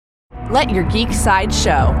Let your geek side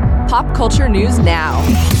show. Pop culture news now.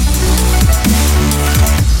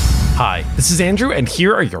 Hi, this is Andrew, and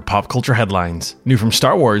here are your pop culture headlines. New from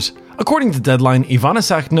Star Wars. According to Deadline, Ivana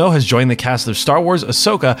Sakno has joined the cast of Star Wars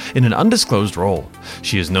Ahsoka in an undisclosed role.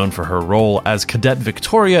 She is known for her role as Cadet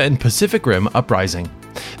Victoria in Pacific Rim Uprising.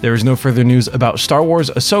 There is no further news about Star Wars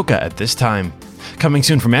Ahsoka at this time. Coming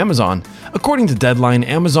soon from Amazon. According to Deadline,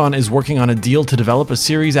 Amazon is working on a deal to develop a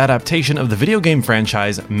series adaptation of the video game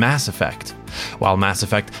franchise Mass Effect. While Mass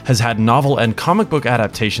Effect has had novel and comic book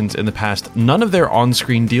adaptations in the past, none of their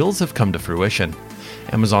on-screen deals have come to fruition.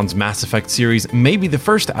 Amazon's Mass Effect series may be the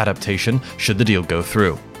first adaptation should the deal go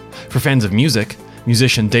through. For fans of music,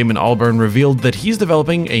 musician Damon Albarn revealed that he's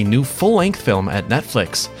developing a new full-length film at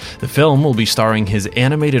Netflix. The film will be starring his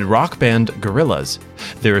animated rock band Gorillaz.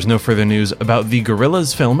 There is no further news about the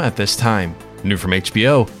Gorillaz film at this time. New from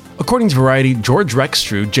HBO. According to Variety, George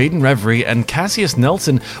Rextrud, Jaden Reverie, and Cassius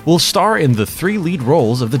Nelson will star in the 3 lead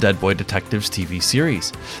roles of the Dead Boy Detectives TV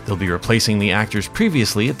series. They'll be replacing the actors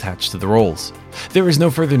previously attached to the roles. There is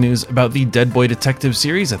no further news about the Dead Boy Detective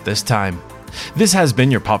series at this time. This has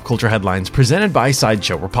been your Pop Culture Headlines, presented by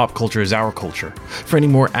Sideshow, where pop culture is our culture. For any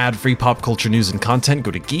more ad-free pop culture news and content,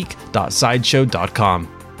 go to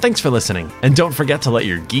geek.sideshow.com. Thanks for listening, and don't forget to let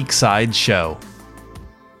your geek side show.